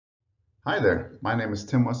Hi there, my name is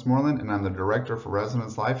Tim Westmoreland and I'm the Director for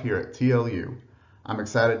Residence Life here at TLU. I'm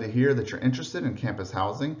excited to hear that you're interested in campus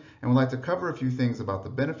housing and would like to cover a few things about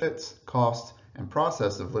the benefits, costs, and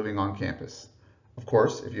process of living on campus. Of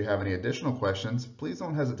course, if you have any additional questions, please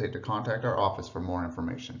don't hesitate to contact our office for more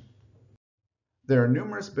information. There are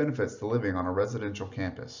numerous benefits to living on a residential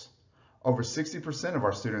campus. Over 60% of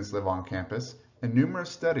our students live on campus, and numerous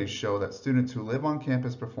studies show that students who live on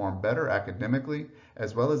campus perform better academically,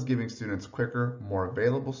 as well as giving students quicker, more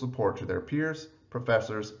available support to their peers,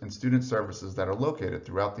 professors, and student services that are located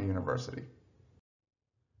throughout the university.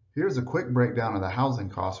 Here's a quick breakdown of the housing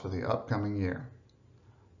costs for the upcoming year.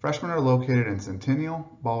 Freshmen are located in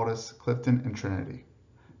Centennial, Baldus, Clifton, and Trinity.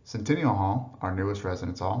 Centennial Hall, our newest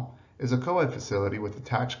residence hall, is a co-ed facility with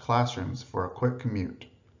attached classrooms for a quick commute.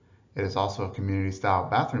 It is also a community-style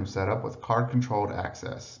bathroom setup with card-controlled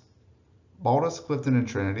access. Baldus, Clifton, and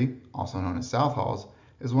Trinity, also known as South Halls,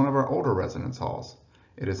 is one of our older residence halls.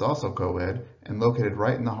 It is also co-ed and located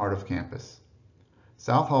right in the heart of campus.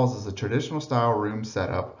 South Halls is a traditional style room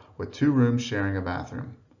setup with 2 rooms sharing a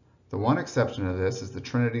bathroom. The one exception to this is the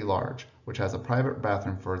Trinity Large, which has a private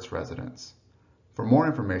bathroom for its residents. For more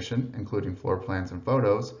information, including floor plans and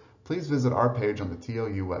photos, please visit our page on the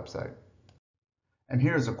TLU website. And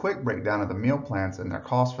here is a quick breakdown of the meal plans and their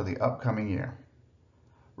costs for the upcoming year.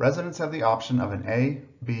 Residents have the option of an A,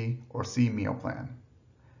 B, or C meal plan.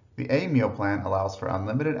 The A meal plan allows for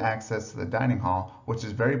unlimited access to the dining hall, which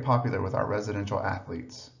is very popular with our residential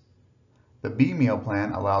athletes. The B meal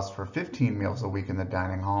plan allows for 15 meals a week in the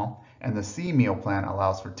dining hall, and the C meal plan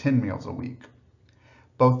allows for 10 meals a week.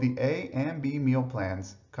 Both the A and B meal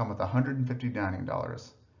plans come with $150 dining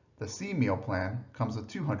dollars. The C meal plan comes with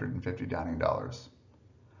 $250 dining dollars.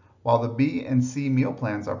 While the B and C meal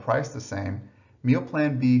plans are priced the same, Meal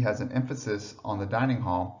Plan B has an emphasis on the dining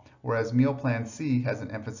hall, whereas Meal Plan C has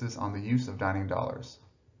an emphasis on the use of dining dollars.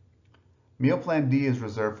 Meal Plan D is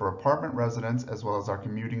reserved for apartment residents as well as our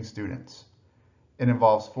commuting students. It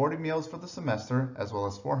involves 40 meals for the semester as well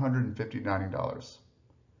as $450 dining dollars.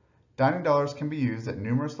 Dining dollars can be used at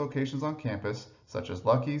numerous locations on campus, such as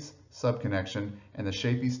Lucky's, Subconnection, and the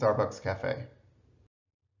Shapey Starbucks Cafe.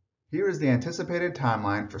 Here is the anticipated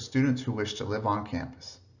timeline for students who wish to live on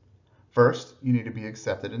campus. First, you need to be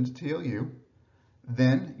accepted into TLU.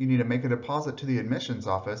 Then, you need to make a deposit to the admissions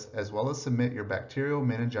office as well as submit your bacterial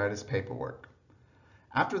meningitis paperwork.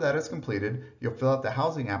 After that is completed, you'll fill out the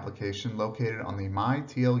housing application located on the My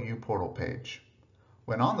TLU portal page.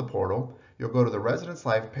 When on the portal, you'll go to the Residence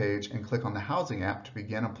Life page and click on the Housing app to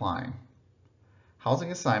begin applying.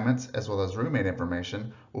 Housing assignments, as well as roommate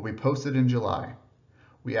information, will be posted in July.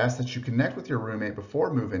 We ask that you connect with your roommate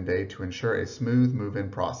before move-in day to ensure a smooth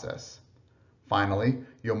move-in process. Finally,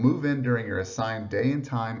 you'll move in during your assigned day and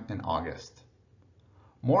time in August.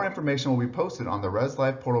 More information will be posted on the Res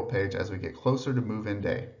Life portal page as we get closer to move-in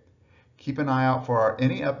day. Keep an eye out for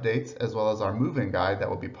any updates as well as our move-in guide that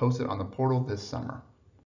will be posted on the portal this summer.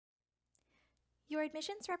 Your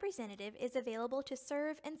admissions representative is available to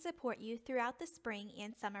serve and support you throughout the spring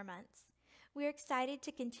and summer months. We're excited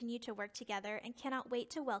to continue to work together and cannot wait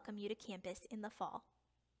to welcome you to campus in the fall.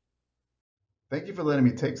 Thank you for letting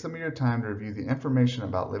me take some of your time to review the information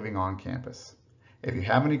about living on campus. If you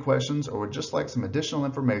have any questions or would just like some additional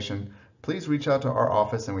information, please reach out to our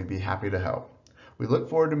office and we'd be happy to help. We look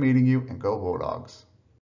forward to meeting you, and go Bulldogs!